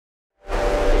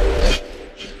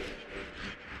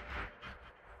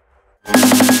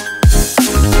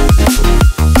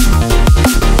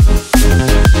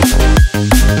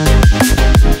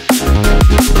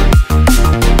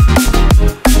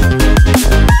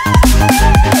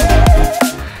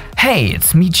Hey,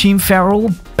 it's me, Team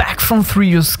Farrell, back from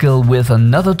 3uSkill with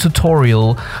another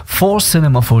tutorial for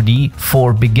Cinema 4D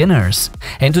for beginners.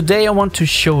 And today I want to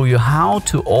show you how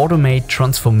to automate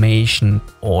transformation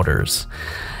orders.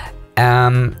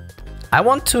 I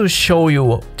want to show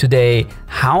you today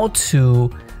how to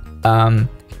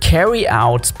carry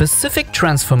out specific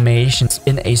transformations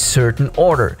in a certain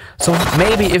order. So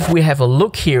maybe if we have a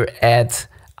look here at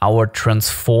our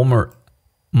transformer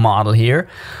model here.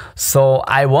 So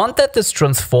I want that this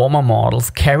transformer models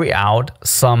carry out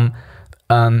some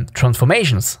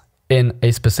transformations in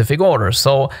a specific order.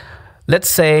 So let's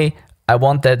say I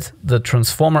want that the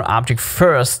transformer object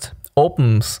first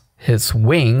opens his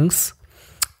wings,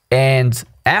 and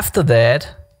after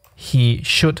that he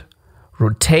should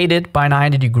rotate it by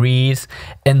 90 degrees,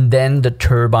 and then the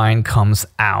turbine comes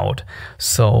out.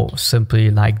 So simply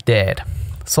like that.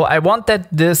 So I want that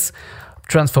this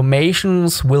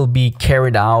transformations will be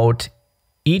carried out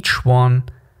each one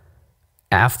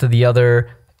after the other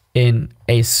in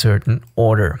a certain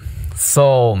order.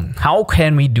 So how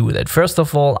can we do that? First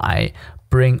of all, I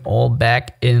bring all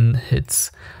back in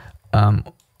its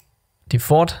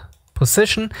default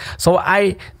position. So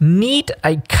I need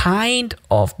a kind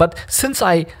of, but since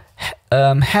I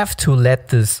have to let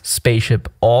this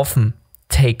spaceship often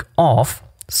take off,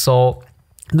 so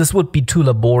this would be too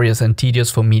laborious and tedious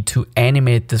for me to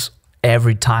animate this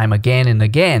every time again and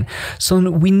again. So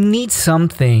we need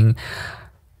something,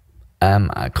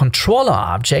 a controller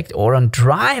object or a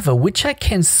driver, which I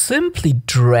can simply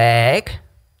drag,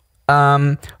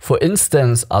 for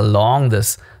instance, along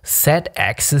this Z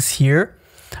axis here.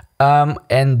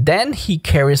 And then he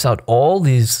carries out all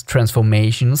these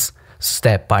transformations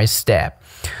step by step.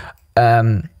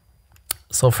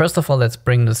 So first of all, let's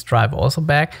bring this driver also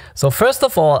back. So first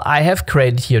of all, I have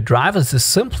created here drivers. This is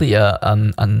simply a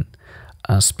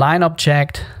spline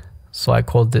object. So I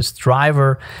call this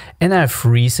driver, and I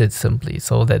freeze it simply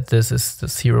so that this is the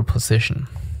 0 position.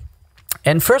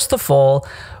 And first of all,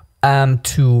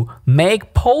 to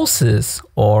make poses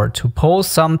or to pose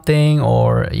something,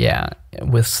 or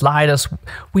with sliders,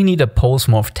 we need a pose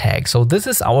morph tag. So this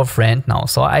is our friend now.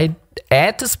 So I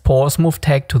add this pose morph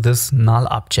tag to this null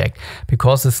object,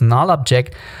 because this null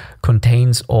object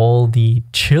contains all the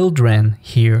children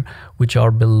here which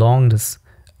are belong this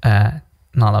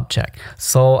null object.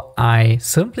 So I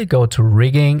simply go to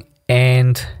rigging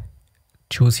and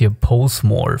choose here pose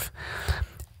morph.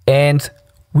 And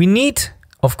we need,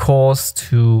 of course,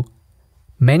 to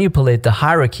manipulate the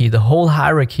hierarchy, the whole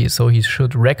hierarchy. So he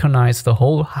should recognize the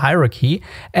whole hierarchy,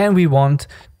 and we want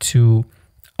to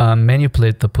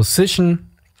manipulate the position,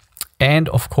 and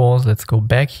of course, let's go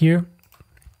back here,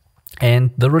 and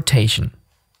the rotation.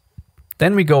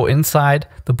 Then we go inside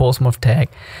the pose morph tag,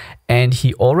 and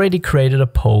he already created a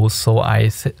pose. So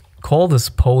I call this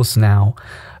pose now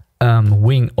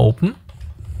wing open,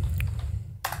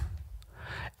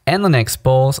 and the next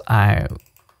pose I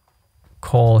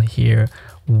call here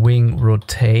wing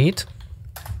rotate,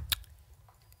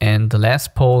 and the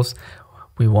last pose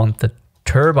we want the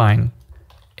turbine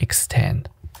extend.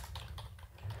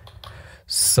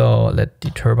 So let the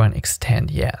turbine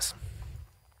extend, yes.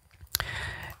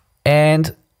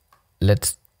 And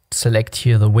let's select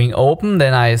here the wing open.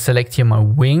 Then I select here my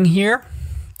wing here,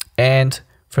 and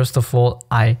first of all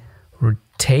I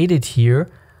rotate it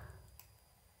here,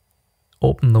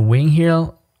 open the wing here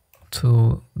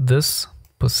to this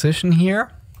position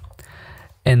here,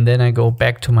 and then I go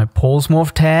back to my pose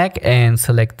morph tag and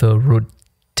select the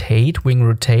rotate, wing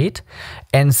rotate.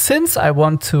 And since I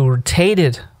want to rotate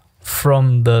it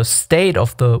from the state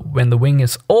of the when the wing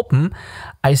is open,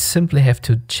 I simply have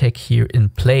to check here in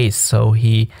place, so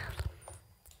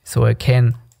I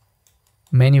can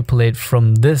manipulate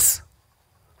from this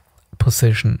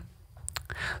position.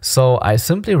 So I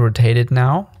simply rotate it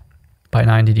now by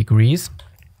 90 degrees.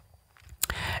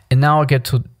 And now I get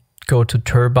to go to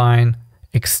turbine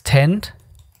extend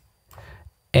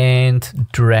and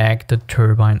drag the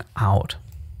turbine out.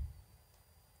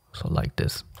 So like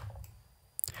this.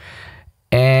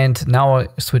 And now I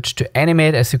switch to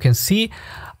animate. As you can see,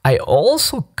 I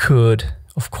also could,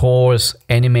 of course,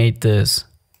 animate this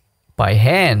by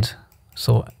hand.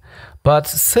 So, but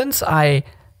since I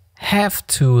have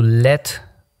to let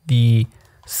the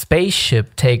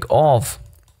spaceship take off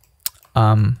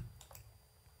a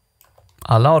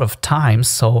lot of times,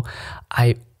 so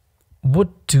I would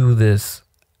do this.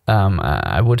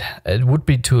 It would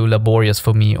be too laborious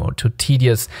for me, or too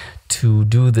tedious to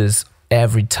do this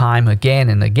every time again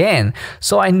and again.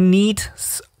 So I need,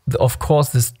 of course,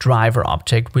 this driver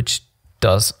object which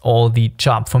does all the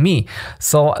job for me.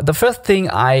 So the first thing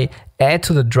I add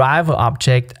to the driver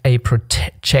object a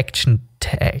projection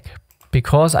tag,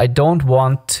 because I don't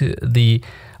want the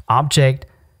object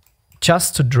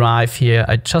just to drive here.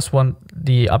 I just want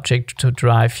the object to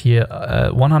drive here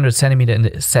 100 centimeter in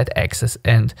the Z axis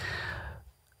and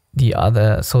the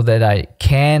other, so that I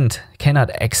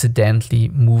cannot accidentally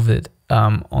move it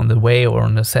on the way or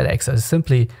on the Z axis. I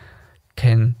simply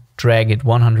can drag it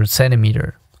 100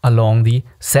 centimeter along the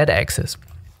Z axis.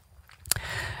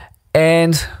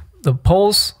 And the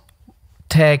pose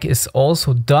tag is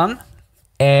also done.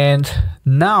 And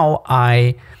now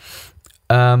I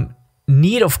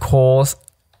need, of course,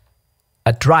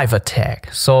 a driver tag.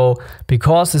 So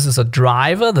because this is a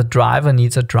driver, the driver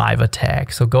needs a driver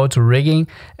tag. So go to rigging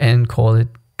and call it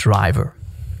driver.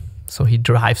 So he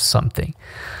drives something.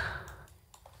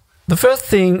 The first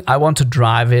thing, I want to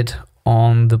drive it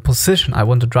on the position. I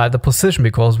want to drive the position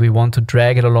because we want to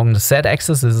drag it along the Z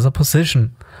axis. This is a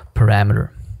position parameter.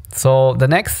 So the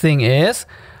next thing is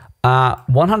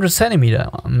 100 centimeter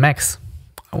max.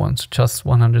 I want just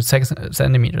 100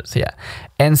 centimeters, yeah.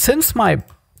 And since my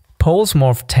pose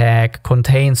morph tag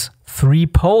contains 3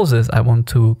 poses I want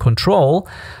to control,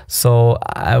 so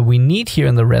we need here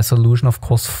in the resolution, of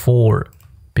course, 4,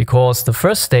 because the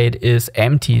first state is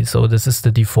empty, so this is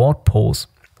the default pose.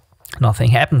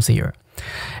 Nothing happens here.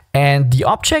 And the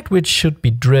object which should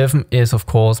be driven is, of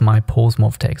course, my pose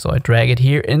morph tag. So I drag it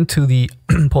here into the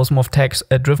pose morph tags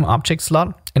driven object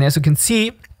slot. And as you can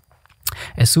see,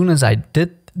 as soon as I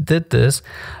did this,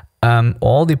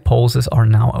 all the poses are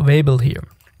now available here.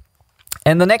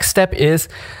 And the next step is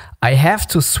I have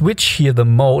to switch here the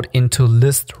mode into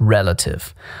list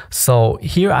relative. So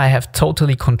here I have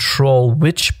totally control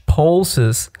which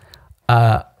poses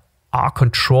are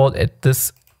controlled at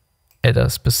a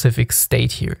specific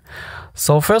state here.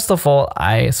 So first of all,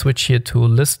 I switch here to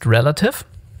list relative.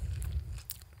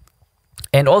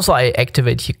 And also I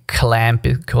activate here clamp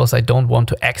because I don't want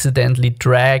to accidentally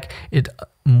drag it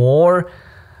more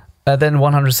than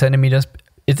 100 centimeters.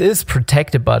 It is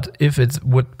protected, but if it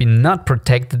would be not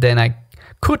protected, then I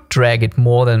could drag it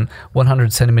more than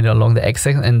 100 centimeter along the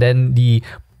x-axis, and then the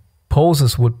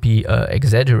poses would be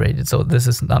exaggerated. So this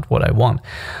is not what I want.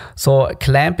 So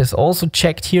clamp is also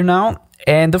checked here now.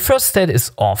 And the first state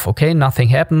is off, okay? Nothing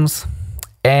happens.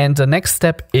 And the next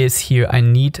step is here, I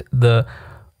need the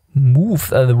move,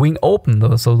 the wing open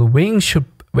though. So the wing should,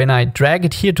 when I drag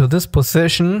it here to this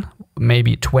position,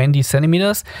 maybe 20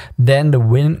 centimeters, then the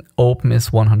wing open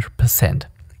is 100%.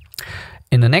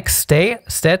 In the next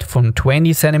step from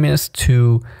 20 centimeters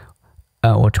to,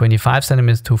 or 25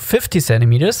 centimeters to 50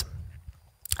 centimeters,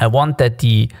 I want that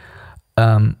the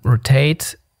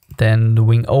rotate, then the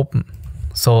wing open.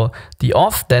 So the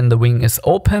off, then the wing is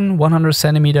open 100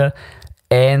 centimeter,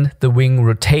 and the wing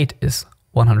rotate is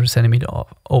 100 centimeter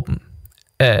open.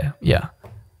 Yeah.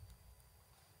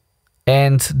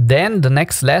 And then the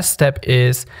last step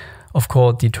is, of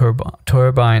course, the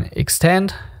turbine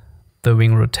extend, the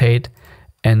wing rotate,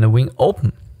 and the wing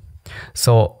open.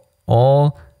 So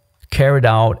all carried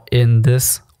out in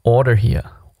this order here: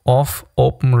 off,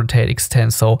 open, rotate,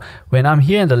 extend. So when I'm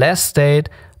here in the last state,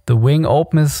 the wing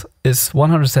open is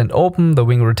 100% open, the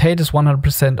wing rotate is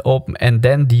 100% open, and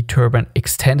then the turbine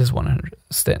extend is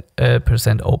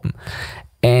 100% open.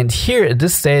 And here at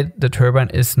this state, the turbine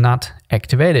is not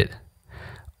activated.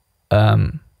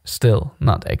 Still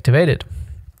not activated.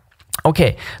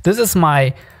 Okay, this is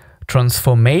my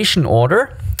transformation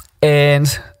order.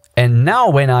 And now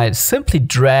when I simply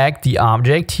drag the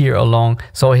object here along,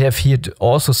 so I have here to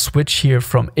also switch here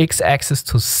from x-axis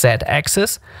to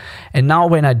z-axis. And now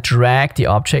when I drag the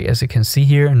object, as you can see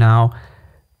here, now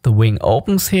the wing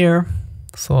opens here,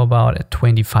 so about at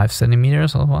 25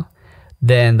 centimeters or what.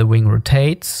 Then the wing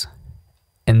rotates,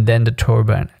 and then the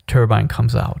turbine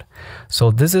comes out.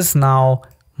 So this is now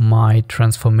my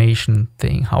transformation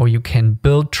thing, how you can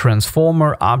build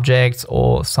transformer objects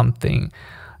or something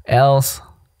else.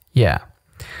 Yeah.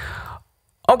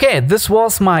 Okay, this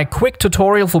was my quick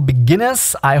tutorial for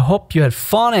beginners. I hope you had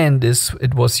fun and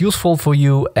it was useful for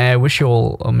you. I wish you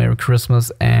all a Merry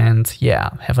Christmas and yeah,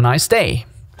 have a nice day.